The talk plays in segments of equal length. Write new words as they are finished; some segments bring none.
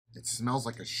It smells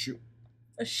like a shoe.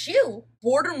 A shoe?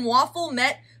 Borden waffle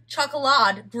met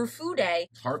chocolade brufude.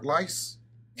 Tart lice?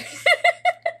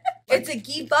 It's a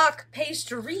Guibach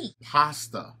pastry.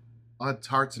 Pasta. A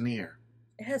tartiniere.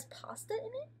 It has pasta in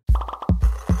it?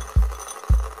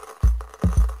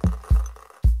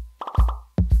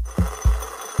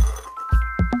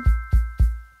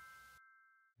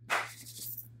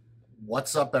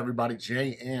 What's up, everybody?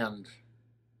 Jay and...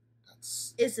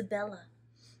 That's... Isabella.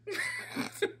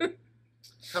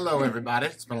 Hello, everybody.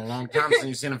 It's been a long time since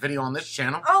you've seen a video on this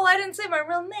channel. Oh, I didn't say my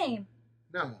real name.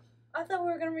 No. I thought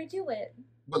we were going to redo it.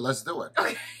 But let's do it.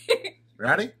 Okay.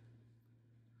 Ready?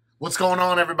 What's going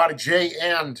on, everybody? Jay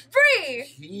and... Bree!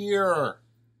 Here.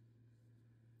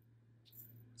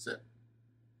 That's it.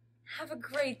 Have a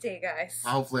great day, guys.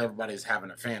 Hopefully everybody's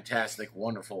having a fantastic,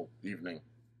 wonderful evening.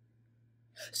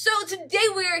 So today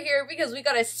we are here because we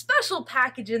got a special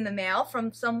package in the mail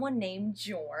from someone named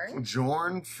Jorn.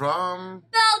 Jorn from...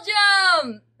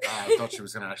 Belgium! I thought she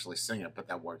was going to actually sing it, but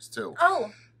that works too.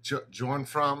 Oh. Jorn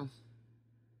from...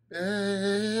 Belgium.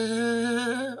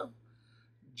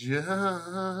 You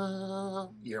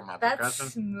hear my That's percussion?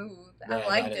 smooth. Yeah, I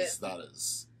liked it. That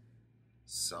is...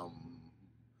 Sometimes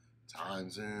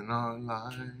in our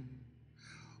life,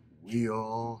 we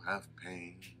all have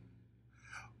pain.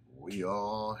 We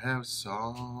all have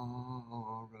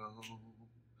sorrow,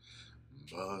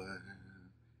 but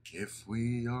if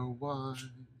we are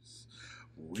wise,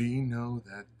 we know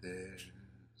that there's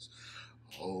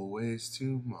always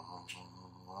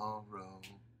tomorrow.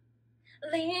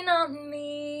 Lean on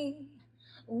me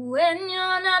when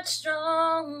you're not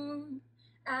strong.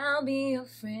 I'll be your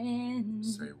friend.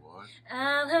 Say what?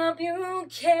 I'll help you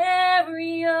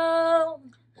carry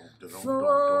on.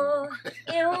 For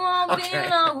it won't be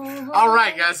long. All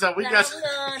right, guys. So we got.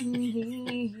 I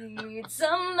need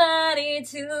somebody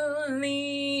to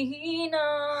lean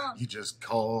on. You just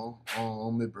call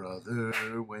on me, brother,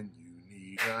 when you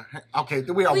need a hand. Okay,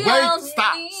 we are. We Wait,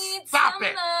 stop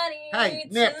it. Hey,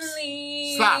 Nips,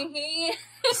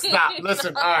 stop.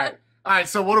 Listen, all right,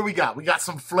 so what do we got? We got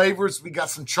some flavors. We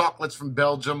got some chocolates from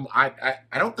Belgium. I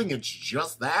don't think it's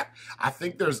just that. I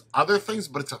think there's other things,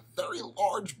 but it's a very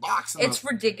large box. It's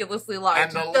ridiculously large.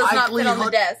 And it does not fit on the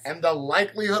desk. And the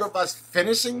likelihood of us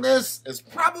finishing this is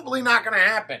probably not going to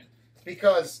happen.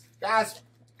 Because, guys...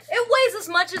 It weighs as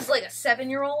much as, like, a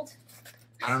 7-year-old.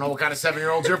 I don't know what kind of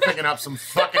 7-year-olds you're picking up, some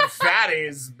fucking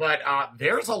fatties, but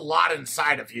there's a lot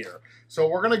inside of here. So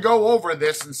we're going to go over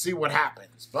this and see what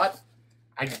happens. But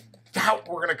I doubt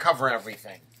we're going to cover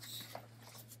everything.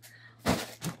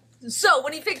 So,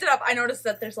 when he picked it up, I noticed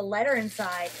that there's a letter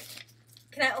inside.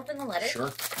 Can I open the letter? Sure.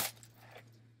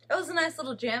 It was a nice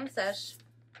little jam sesh.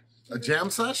 A jam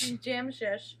sesh? Jam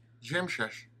sesh. Jam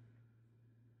sesh.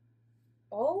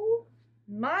 Oh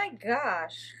my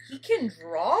gosh. He can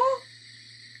draw?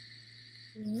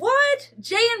 What?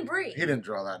 Jay and Bree. He didn't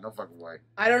draw that. No fucking way.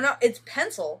 I don't know. It's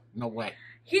pencil. No way.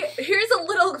 Here's a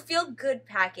little feel-good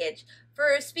package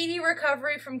for a speedy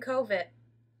recovery from COVID.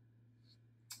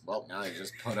 Well, now you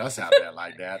just put us out there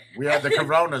like that. We had the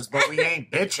coronas, but we ain't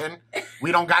bitching.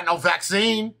 We don't got no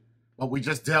vaccine, but we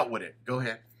just dealt with it. Go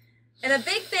ahead. And a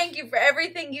big thank you for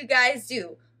everything you guys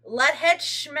do. Let het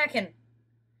schmecken.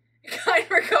 Kind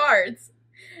regards,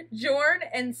 Jorn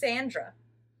and Sandra.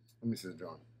 Let me see the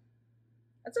drawing.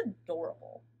 That's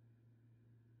adorable.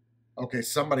 Okay,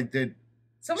 somebody did.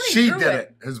 She did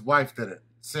it. His wife did it.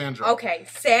 Sandra. Okay,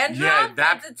 Sandra. Yeah,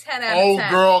 that's a 10 out of 10. Old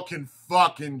girl can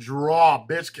fucking draw,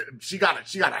 bitch. She got a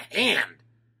hand.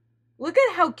 Look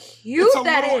at how cute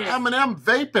that is. It's a little M&M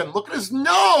vaping. Look at his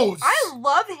nose. I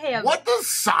love him. What does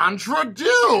Sandra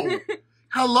do?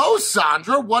 Hello,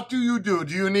 Sandra. What do you do?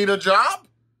 Do you need a job?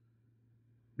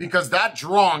 Because that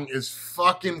drawing is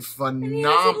fucking phenomenal. And he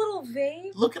has a little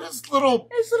vape. Look at his little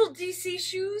DC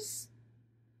shoes.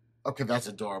 Okay, that's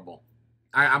adorable.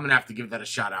 I'm gonna have to give that a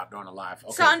shout out during a live.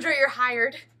 Okay. Sandra, you're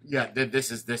hired. Yeah,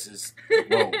 this is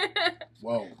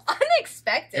whoa.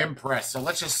 Unexpected. Impressed. So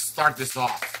let's just start this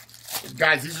off.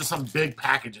 Guys, these are some big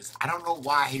packages. I don't know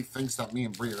why he thinks that me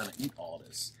and Bree are gonna eat all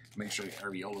this. Make sure your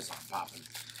areolas aren't popping.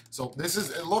 So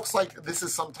it looks like this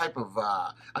is some type of,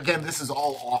 again, this is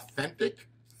all authentic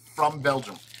from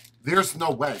Belgium. There's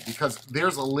no way, because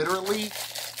there's literally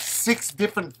 6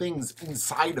 different things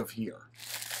inside of here.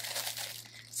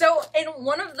 So, in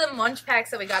one of the munch packs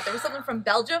that we got, there was something from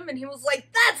Belgium, and he was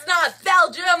like, that's not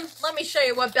Belgium! Let me show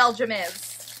you what Belgium is.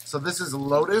 So this is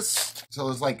Lotus. So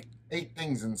there's like 8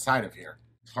 things inside of here.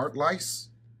 Tart lice.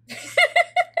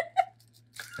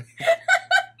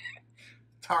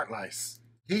 Tart lice.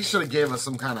 He should have gave us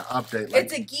some kind of update.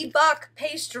 It's a Guibach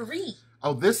pastry.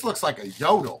 Oh, this looks like a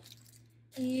yodel.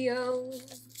 Yo.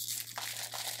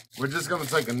 We're just gonna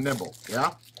take a nibble,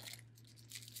 yeah?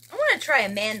 I want to try a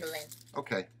mandolin.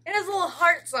 Okay. It has little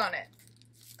hearts on it.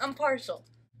 I'm partial.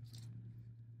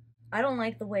 I don't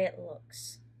like the way it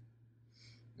looks.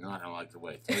 No, I don't like the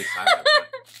way it tastes. I like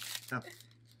it. Yeah.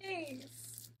 Thanks.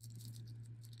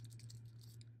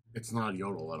 It's not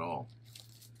yodel at all.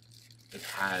 It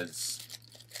has...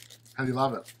 How do you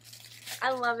love it?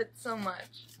 I love it so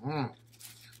much.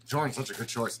 Jordan's such a good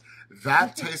choice.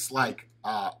 That tastes like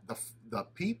the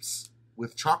Peeps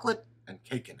with chocolate and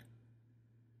cake in it.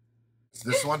 It's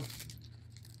this one.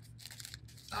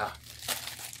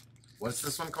 What's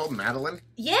this one called? Madeline?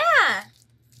 Yeah.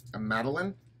 A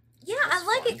Madeline? Yeah, That's I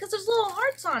like fun. it because there's little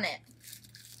hearts on it.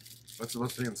 What's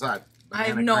supposed to be inside? I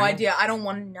have Banana no cream? idea. I don't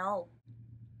want to know.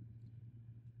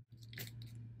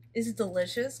 Is it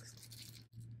delicious?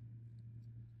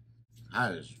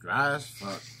 That is dry as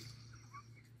fuck.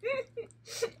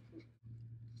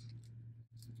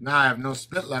 Now I have no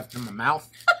spit left in my mouth.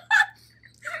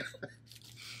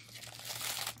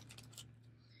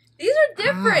 These are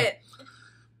different.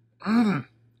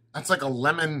 That's like a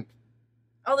lemon,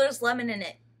 Oh, there's lemon in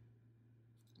it.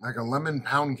 like a lemon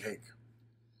pound cake.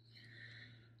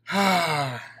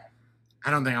 I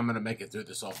don't think I'm gonna make it through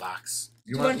this whole box.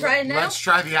 You want to try it now? Let's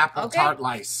try the apple Okay. tart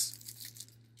lice.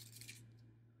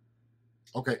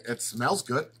 Okay, it smells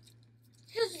good.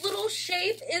 His little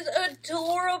shape is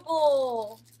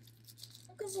adorable.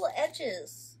 Look at his little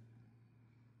edges.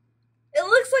 It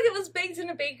looks like it was baked in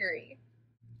a bakery.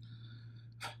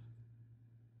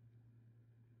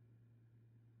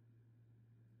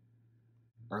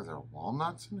 Are there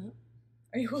walnuts in it?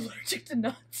 Are you allergic to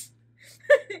nuts?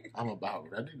 I'm about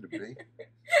ready to be.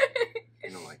 You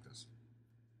don't like this.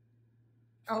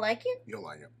 I like it. You'll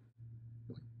like it.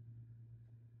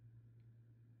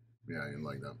 Yeah, you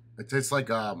like that. It tastes like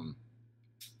a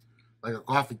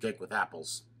coffee cake with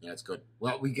apples. Yeah, it's good.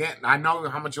 Well, I know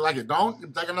how much you like it.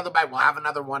 Don't take another bite. We'll have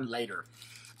another one later.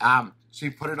 She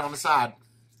put it on the side.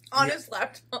 On Yeah. his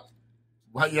laptop.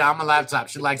 Well, yeah, I'm a laptop.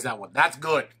 She likes that one. That's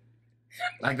good.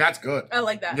 Like, that's good. I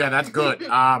like that. Yeah, that's good.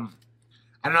 I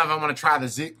don't know if I want to try the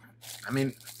Z. I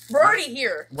mean, We're already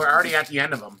here. we're already at the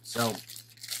end of them. So,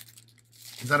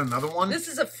 is that another one? This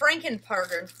is a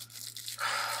Frankenparter.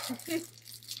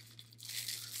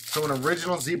 So an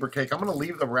original zebra cake. I'm going to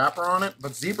leave the wrapper on it,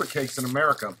 but zebra cakes in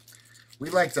America, we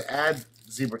like to add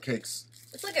zebra cakes.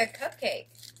 It's like a cupcake.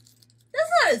 That's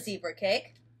not a zebra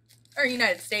cake. Or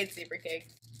United States zebra cake.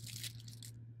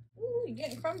 Ooh, you're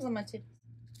getting crumbs on my tip.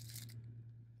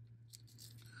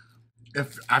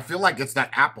 If I feel like it's that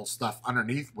apple stuff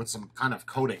underneath with some kind of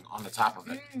coating on the top of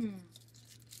it. You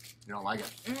don't like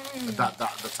it?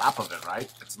 The top of it, right?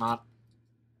 It's not.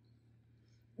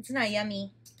 It's not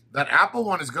yummy. That apple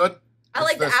one is good. I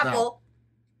What's like the this now? apple.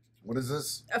 What is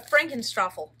this? A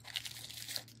Frankenstraffel.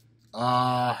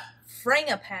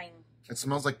 Frangipane. It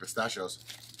smells like pistachios.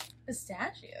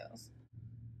 Pistachios.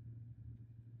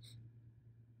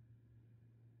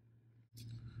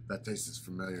 That taste is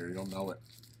familiar. You don't know it.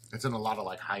 It's in a lot of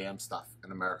like high-end stuff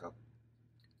in America.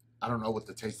 I don't know what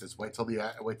the taste is. Wait till the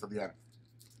end. Wait till the end.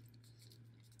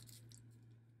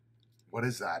 What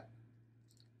is that?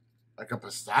 Like a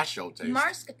pistachio taste.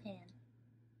 Marzipan.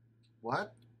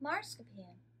 What? Marzipan.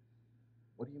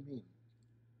 What do you mean?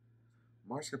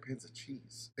 Marzipan's a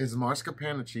cheese. Is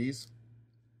marzipan a cheese?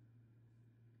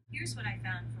 Here's what I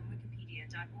found from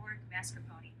wikipedia.org.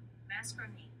 Mascarpone,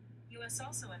 mascarpone, US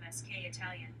also MSK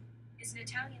Italian, is an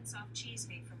Italian soft cheese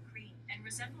made from cream and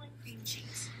resembling cream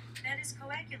cheese that is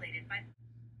coagulated by...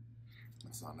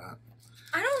 That's not that.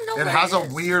 I don't know It what has it a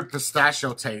is. weird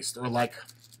pistachio taste, or like...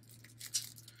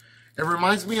 It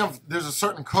reminds me of... There's a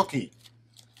certain cookie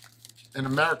in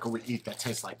America we eat that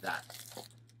tastes like that.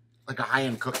 Like a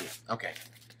high-end cookie. Okay.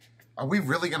 Are we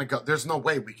really going to go... There's no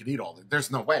way we could eat all this.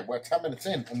 There's no way. We're 10 minutes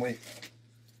in and we...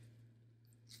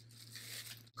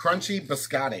 Crunchy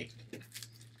biscotti.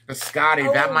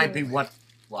 Biscotti, that Oh. might be what...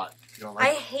 What? You don't like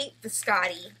I it? hate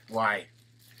biscotti. Why?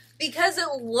 Because it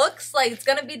looks like it's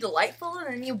gonna be delightful, and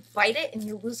then you bite it and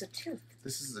you lose a tooth.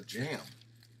 This is a jam.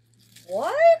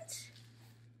 What?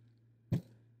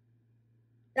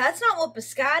 That's not what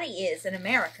biscotti is in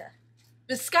America.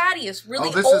 Biscotti is really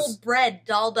Oh, this old is bread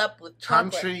dolled up with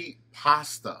chocolate. Country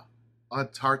pasta. A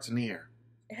tartiniere.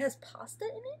 It has pasta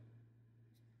in it?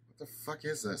 What the fuck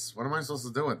is this? What am I supposed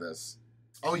to do with this?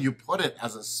 Oh, you put it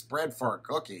as a spread for a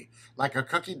cookie. Like a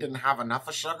cookie didn't have enough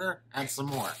of sugar? Add some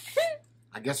more.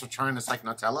 I guess we're trying this like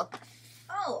Nutella.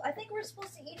 Oh, I think we're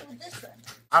supposed to eat it with this then.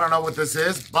 I don't know what this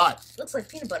is, but Looks like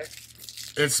peanut butter.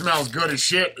 it smells good as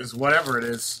shit, is whatever it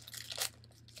is.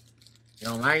 You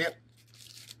don't like it?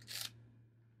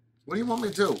 What do you want me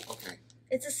to do? Okay.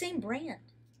 It's the same brand.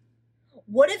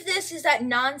 What if this is that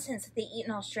nonsense that they eat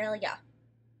in Australia?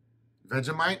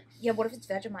 Vegemite? Yeah, what if it's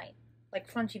Vegemite?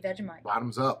 Like crunchy Vegemite.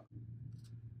 Bottoms up.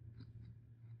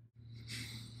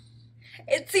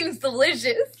 It seems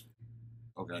delicious.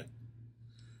 Okay.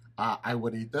 I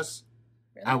would eat this.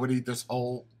 Really? I would eat this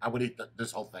whole. I would eat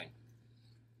this whole thing.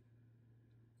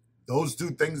 Those two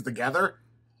things together.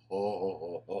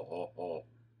 Oh.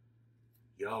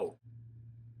 Yo.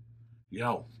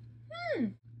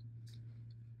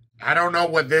 I don't know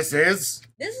what this is.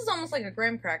 This is almost like a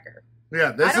graham cracker.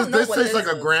 Yeah, this tastes like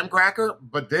a is. graham cracker,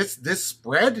 but this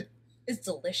spread. It's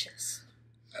delicious.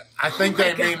 I think Oh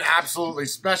they my God. mean absolutely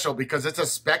special because it's a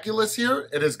speculous here.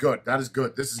 It is good. That is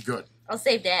good. This is good. I'll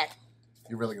save that.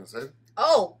 You really gonna say it?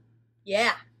 Oh,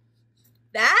 yeah.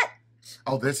 That?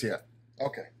 Oh, this here.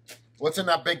 Okay. What's in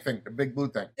that big thing? The big blue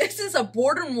thing. This is a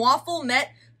Borden waffle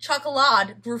met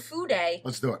chocolade grufude.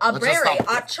 Let's do it. A Let's just berry,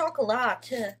 stop. a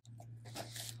chocolate.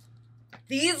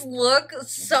 These look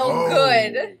so Oh.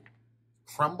 good.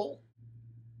 Crumble?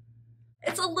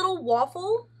 It's a little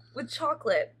waffle with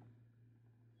chocolate.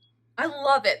 I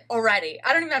love it already.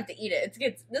 I don't even have to eat it.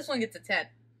 This one gets a 10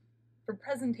 for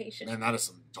presentation. Man, that is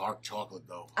some dark chocolate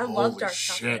though. I love Holy dark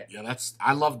shit. chocolate. Yeah,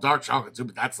 I love dark chocolate too,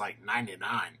 but that's like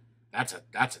 99. That's a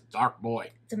dark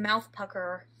boy. It's a mouth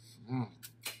pucker. Mm.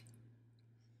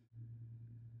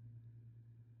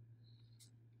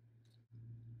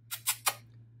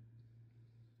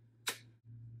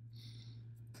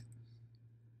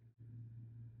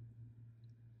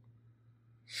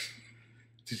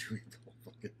 Did you eat the whole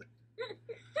fucking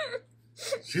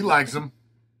thing? She likes them.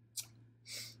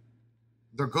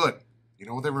 They're good. You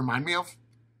know what they remind me of?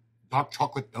 Dark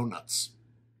chocolate donuts.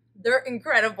 They're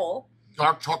incredible.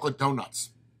 Dark chocolate donuts.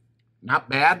 Not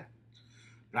bad,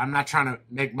 but I'm not trying to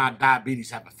make my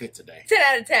diabetes have a fit today. 10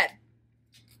 out of 10.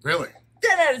 Really?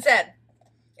 10 out of 10.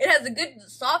 It has a good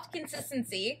soft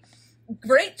consistency.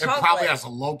 Great chocolate. It probably has a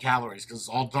low calories because it's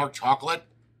all dark chocolate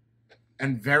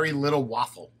and very little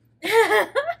waffle.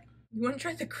 You want to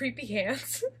try the creepy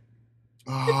hands?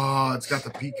 Oh, it's got the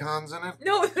pecans in it?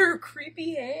 No, they're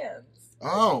creepy hands.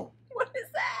 Oh, What is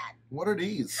that? what are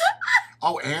these?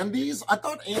 Oh, Andes? I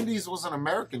thought Andes was an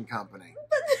American company.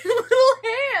 But they're little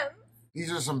hands.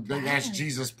 These are some big-ass Hands.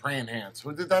 Jesus praying hands.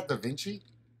 Who did that? Da Vinci?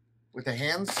 With the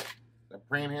hands? The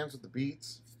praying hands with the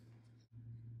beads?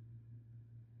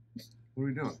 What are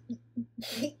we doing?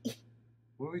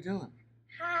 What are we doing?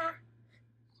 Ha.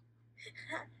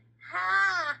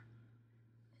 Ha.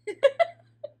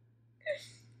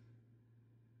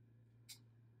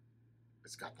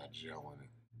 It's got that gel in it.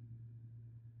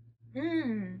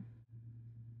 Mmm.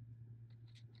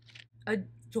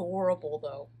 Adorable,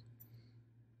 though.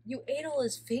 You ate all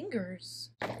his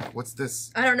fingers. What's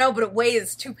this? I don't know, but it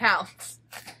weighs 2 pounds.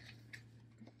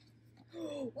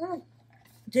 Ooh.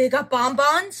 They got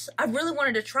bonbons? I really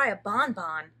wanted to try a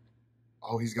bonbon.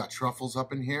 Oh, he's got truffles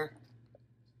up in here.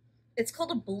 It's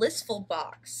called a blissful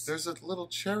box. There's a little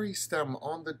cherry stem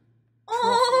on the...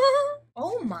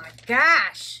 Oh my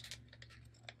gosh.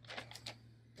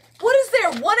 What is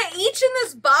there? One of each in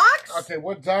this box? Okay,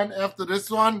 we're done after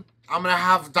this one. I'm going to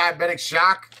have diabetic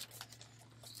shock.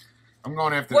 I'm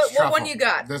going after this truffle. What one you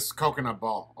got? This coconut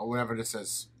ball, or whatever this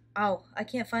is. Oh, I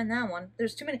can't find that one.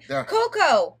 There's too many. There.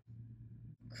 Cocoa!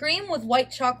 Cream with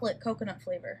white chocolate coconut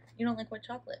flavor. You don't like white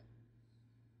chocolate?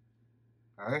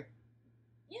 All right?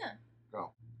 Yeah.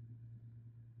 Go.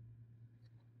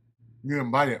 You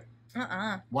didn't bite it.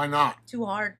 Why not? Too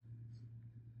hard.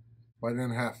 Bite it in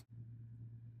half.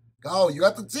 Go, you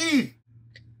got the teeth.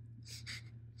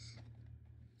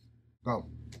 Go.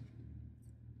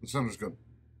 The center's good.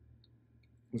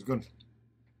 It's good.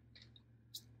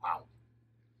 Wow.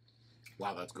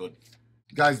 Wow, that's good.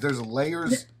 Guys, there's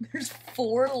layers. There's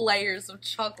 4 layers of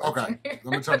chocolate. Okay, in here.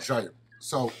 let me try to show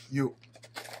you.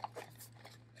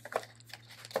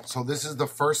 So this is the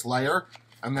first layer,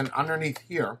 and then underneath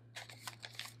here,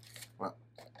 well,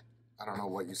 I don't know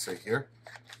what you say here.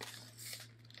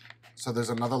 So there's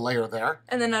another layer there.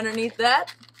 And then underneath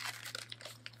that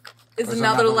is There's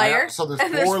another layer. So there's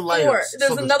and 4 layers.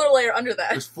 There's So another layer under that.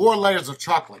 There's 4 layers of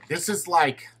chocolate. This is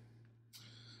like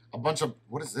a bunch of,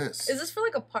 what is this? Is this for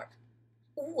like a part?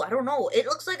 Ooh, I don't know. It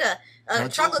looks like a Pretzel?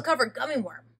 chocolate covered gummy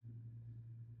worm.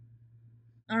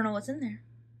 I don't know what's in there.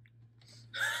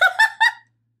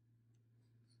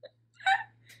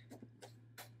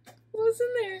 What's in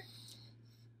there?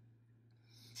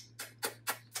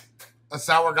 A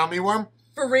sour gummy worm?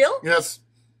 For real? Yes.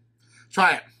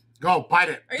 Try it. Go, bite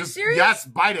it. Are you serious? Yes,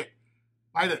 bite it.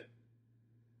 Bite it.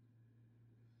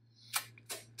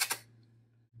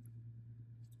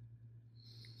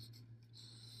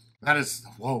 That is,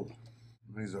 whoa.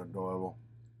 These are adorable.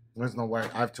 There's no way.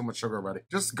 I have too much sugar already.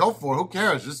 Just go for it. Who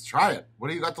cares? Just try it. What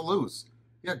do you got to lose?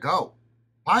 Yeah, go.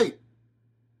 Bite.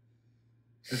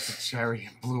 It's a cherry.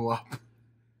 It blew up.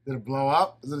 Did it blow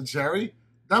up? Is it a cherry?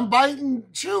 Then bite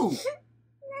and chew.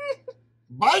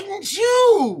 Bite and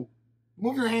chew.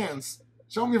 Move your hands.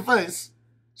 Show them your face.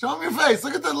 Show them your face.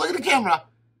 Look at the camera.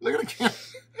 Look at the camera.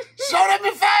 Show them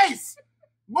your face.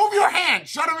 Move your hand.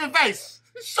 Show them your face.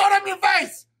 Show them your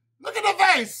face. Look at the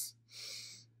face.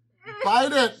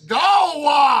 Bite it.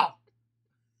 Go.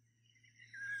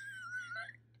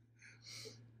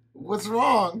 What's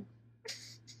wrong?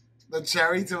 The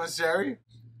cherry to a cherry?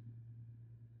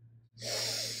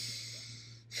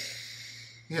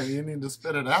 Yeah, you need to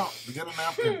spit it out. Get a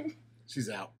napkin. She's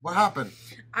out. What happened?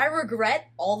 I regret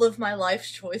all of my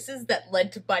life's choices that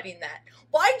led to biting that.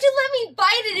 Why'd you let me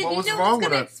bite it if What you was knew it wrong was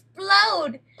going to with it?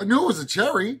 explode? I knew it was a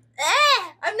cherry.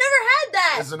 I've never had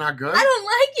that. Is it not good? I don't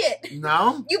like it.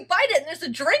 No? You bite it and there's a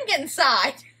drink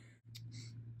inside.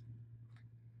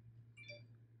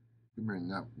 Give me a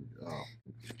napkin. Oh.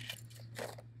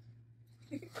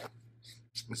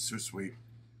 It's too sweet.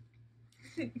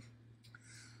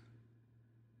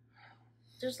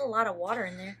 There's a lot of water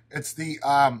in there. It's the,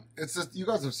 you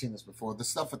guys have seen this before, the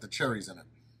stuff with the cherries in it.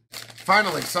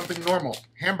 Finally, something normal.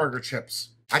 Hamburger chips.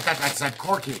 I thought that said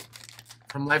Corky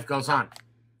from Life Goes On.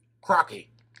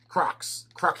 Crocky. Crocs.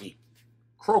 Crocky.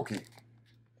 Croaky.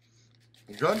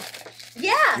 You good?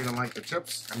 Yeah. You don't like the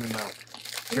chips? I mean,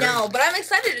 No, but I'm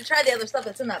excited to try the other stuff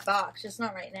that's in that box. Just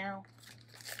not right now.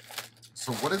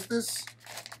 So what is this?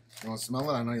 You want to smell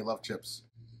it? I know you love chips.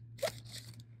 I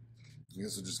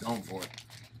guess we're just going for it.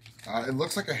 It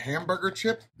looks like a hamburger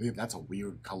chip. Babe, that's a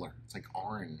weird color. It's like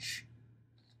orange.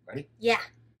 Ready? Yeah.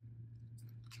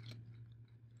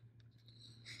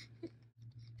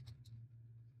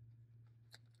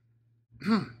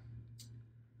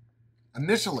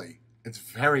 Initially, it's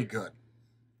very good.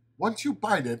 Once you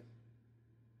bite it,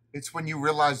 it's when you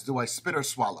realize, do I spit or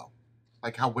swallow?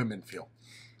 Like how women feel.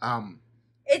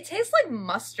 It tastes like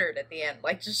mustard at the end,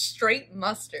 like just straight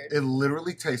mustard. It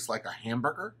literally tastes like a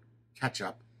hamburger,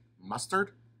 ketchup,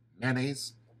 mustard,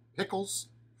 mayonnaise, pickles,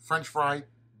 French fry,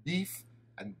 beef,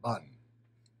 and bun.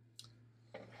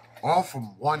 All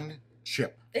from one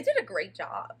chip. They did a great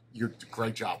job. You did a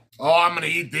great job. Oh, I'm going to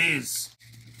eat these.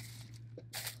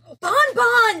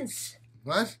 Bonbons!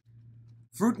 What?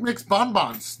 Fruit mix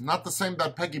bonbons. Not the same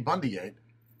that Peggy Bundy ate.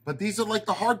 But these are like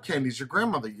the hard candies your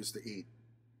grandmother used to eat.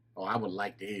 Oh, I would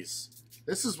like these.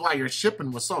 This is why your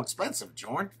shipping was so expensive,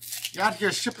 Jorn. You're out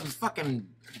here shipping fucking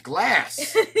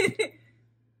glass.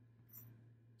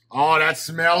 Oh, that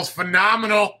smells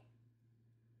phenomenal.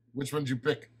 Which one did you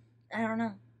pick? I don't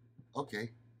know.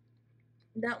 Okay.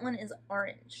 That one is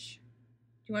orange.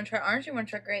 Do you want to try orange or you want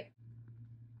to try grape?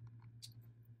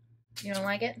 You don't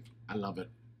like it? I love it.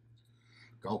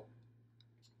 Go.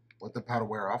 Let the powder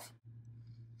wear off.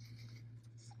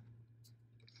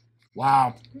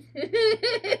 Wow.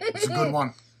 That's a good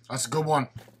one. That's a good one.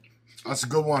 That's a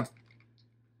good one.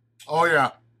 Oh,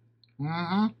 yeah.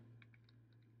 Mm-hmm.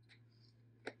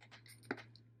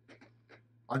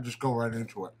 I just go right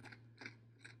into it.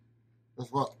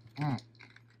 That's what. Mm.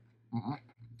 Mm-hmm.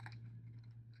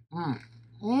 Mm.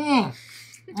 Mm.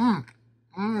 Mm.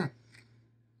 Mm.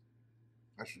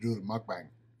 I should do the mukbang.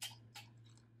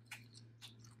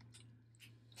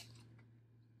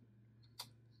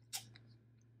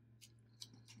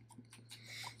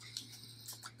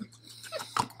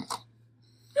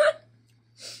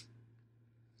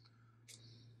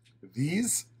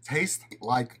 These taste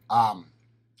like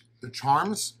the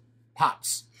Charms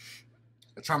Pops.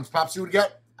 The Charms Pops you would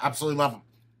get, absolutely love them.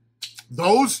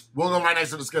 Those will go right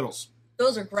next to the Skittles.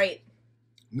 Those are great.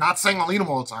 Not saying I'll eat them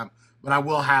all the time, but I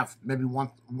will have maybe one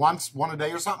a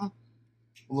day or something.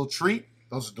 A little treat.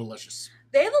 Those are delicious.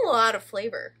 They have a lot of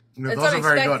flavor. Yeah, It's those unexpected.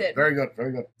 are very good. Very good.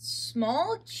 Very good.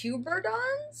 Small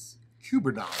Cuberdons?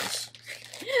 Cuberdons.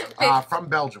 From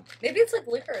Belgium. Maybe it's like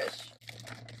licorice.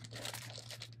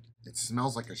 It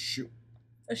smells like a shoe.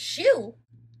 A shoe?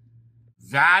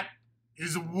 That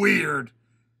is weird.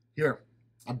 Here,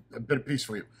 a bit of piece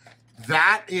for you.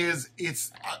 That is,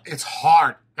 it's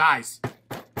hard, guys.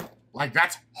 Like,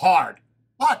 that's hard.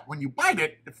 But when you bite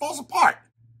it, it falls apart.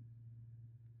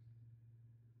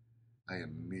 I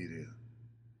am media.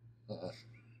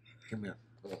 Come here.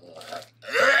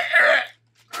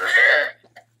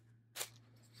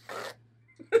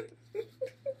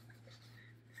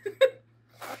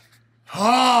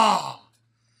 Ah!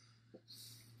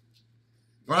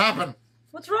 What happened?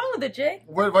 What's wrong with it, Jake?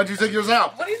 Why'd you take yours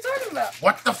out? What are you talking about?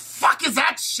 What the fuck is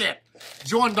that shit?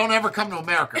 Jordan, don't ever come to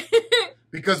America.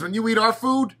 Because when you eat our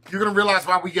food, you're going to realize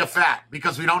why we get fat.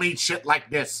 Because we don't eat shit like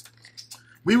this.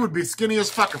 We would be skinny as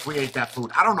fuck if we ate that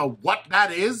food. I don't know what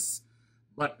that is,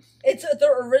 but... It's the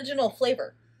original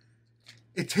flavor.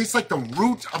 It tastes like the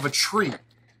root of a tree.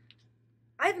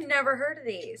 I've never heard of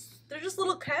these. They're just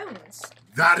little cones.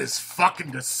 That is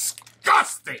fucking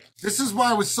disgusting. This is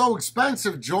why it was so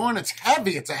expensive, Jordan. It's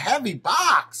heavy. It's a heavy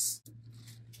box.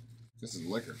 This is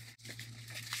liquor.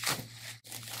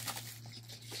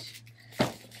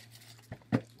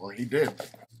 Well, he did.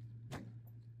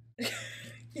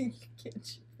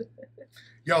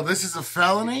 Yo, this is a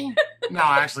felony? No,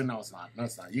 actually, no, it's not. No,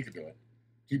 it's not. You can do it.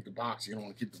 Keep the box. You don't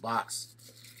want to keep the box.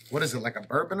 What is it, like a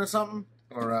bourbon or something?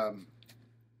 Or,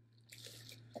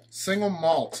 single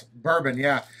malt bourbon,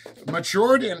 yeah.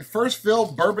 Matured in first fill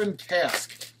bourbon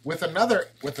cask with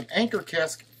an anchor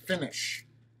cask finish.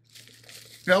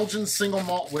 Belgian single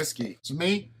malt whiskey. It's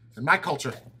me and my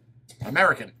culture.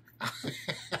 American.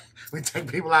 We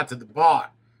take people out to the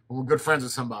bar when we're good friends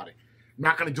with somebody. I'm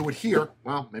not going to do it here.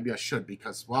 Well, maybe I should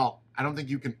because, well, I don't think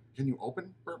you can. Can you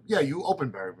open bourbon? Yeah, you open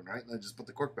bourbon, right? And then just put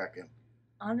the cork back in.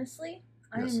 Honestly,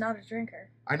 I Yes. am not a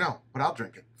drinker. I know, but I'll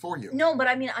drink it for you. No, but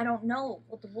I mean, I don't know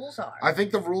what the rules are. I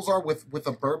think the rules are with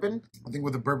a bourbon. I think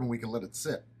with a bourbon we can let it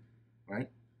sit, right?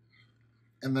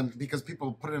 And then because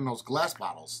people put it in those glass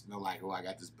bottles, they're like, "Oh, I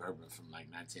got this bourbon from like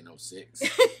 1906.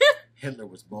 Hitler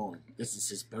was born. This is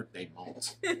his birthday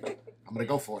malt. I'm gonna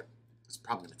go for it. It's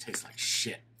probably gonna taste like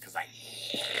shit because I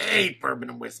hate bourbon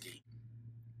and whiskey.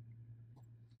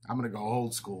 I'm gonna go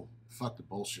old school. Fuck the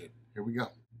bullshit. Here we go.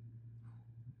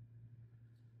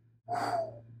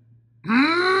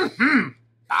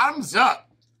 Thumbs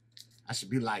up. I should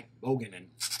be like Logan and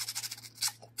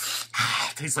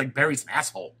tastes like Barry's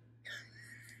asshole.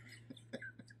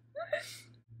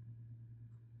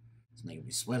 It's making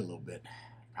me sweat a little bit.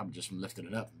 Probably just from lifting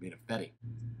it up and being a fatty.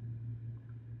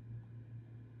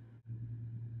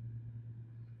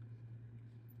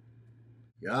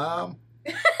 Yum.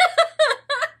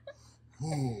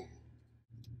 Ooh.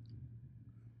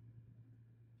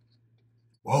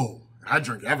 Whoa, I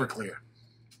drink Everclear.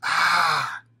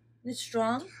 Ah. It's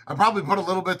strong. I probably put a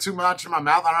little bit too much in my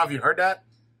mouth. I don't know if you heard that.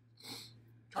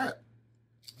 Try it.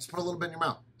 Just put a little bit in your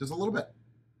mouth. Just a little bit.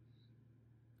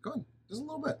 Go ahead. Just a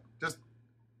little bit. Just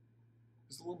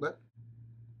a little bit.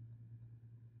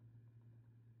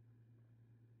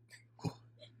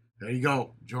 There you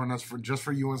go. Join us just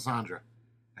for you and Sandra.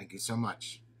 Thank you so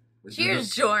much.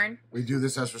 Cheers, Jordan. We do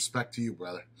this as respect to you,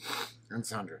 brother. And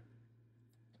Sandra.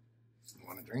 You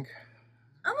want a drink?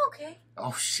 I'm okay.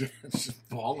 Oh shit, it's just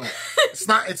balling. It's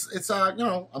you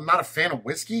know, I'm not a fan of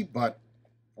whiskey,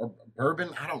 or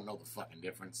bourbon, I don't know the fucking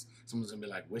difference. Someone's gonna be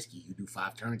like, whiskey, you do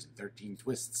 5 turns and 13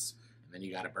 twists. And then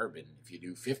you got a bourbon. If you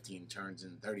do 15 turns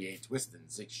and 38 twists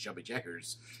and 6 chubby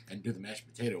checkers and do the mashed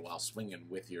potato while swinging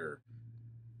with your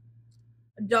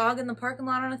dog in the parking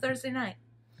lot on a Thursday night.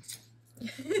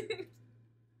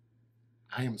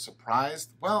 I am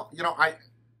surprised. Well, you know,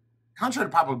 contrary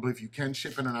to popular belief, you can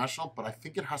ship international, but I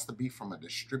think it has to be from a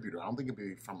distributor. I don't think it'd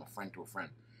be from a friend to a friend.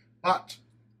 But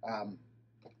I'm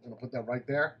gonna put that right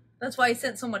there. That's why he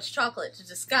sent so much chocolate to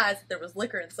disguise that there was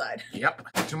liquor inside.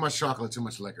 Yep. Too much chocolate, too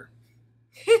much liquor.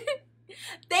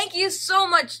 Thank you so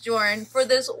much, Jordan, for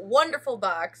this wonderful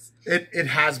box. It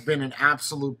has been an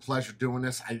absolute pleasure doing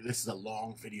this. This is a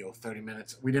long video, 30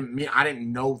 minutes. I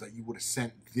didn't know that you would have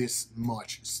sent this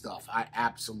much stuff. I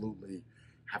absolutely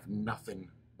have nothing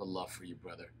but love for you,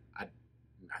 brother. I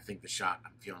think the shot,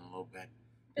 I'm feeling a little bit.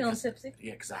 Feeling tipsy?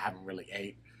 Yeah, because I haven't really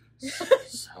ate.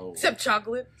 So Except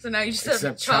chocolate. So now you just have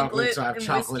except chocolate so I have and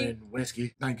chocolate whiskey. and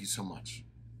whiskey. Thank you so much.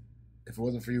 If it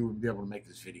wasn't for you, we wouldn't be able to make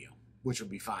this video, which would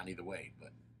be fine either way. But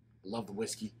I love the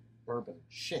whiskey. Bourbon.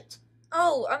 Shit.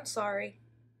 Oh, I'm sorry.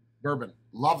 Bourbon.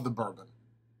 Love the bourbon.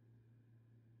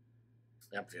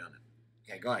 Yeah, I'm feeling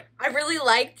it. Okay, go ahead. I really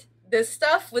liked this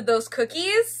stuff with those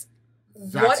cookies.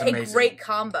 That's what amazing. a great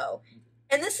combo.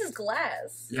 And this is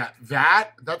glass. Yeah,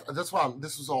 that's why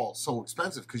this was all so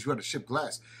expensive, because you had to ship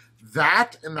glass.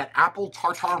 That and that apple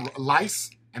tartare lice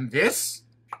and this.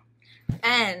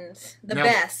 And the Now,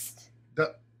 best.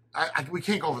 We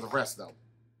can't go over the rest, though.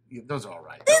 Those are all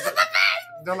right. These are the best!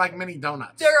 They're like mini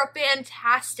donuts. They're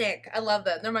fantastic. I love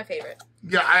them. They're my favorite.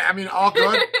 Yeah, I mean, all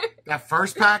good. That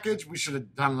first package, we should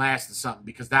have done last or something,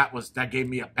 because that gave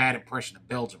me a bad impression of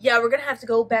Belgium. Yeah, we're going to have to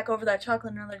go back over that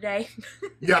chocolate another day.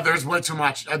 Yeah, there's way too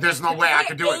much. There's no way I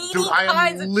could do it. Dude, I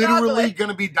kinds am of literally chocolate.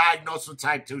 going to be diagnosed with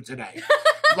type 2 today.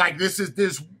 Like,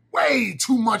 there's way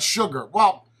too much sugar.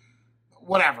 Well,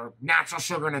 whatever, natural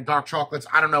sugar in the dark chocolates.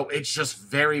 I don't know. It's just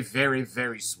very, very,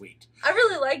 very sweet. I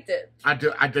really liked it. I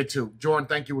did too. Jordan,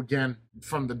 thank you again.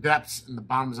 From the depths and the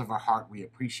bottoms of our heart, we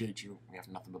appreciate you. We have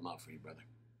nothing but love for you, brother.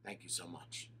 Thank you so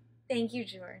much. Thank you,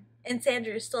 Jordan. And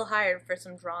Sandra is still hired for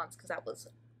some drawings because that was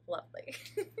lovely.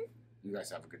 You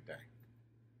guys have a good day.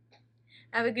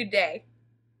 Have a good day.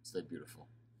 Stay beautiful.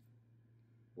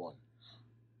 1.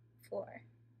 4.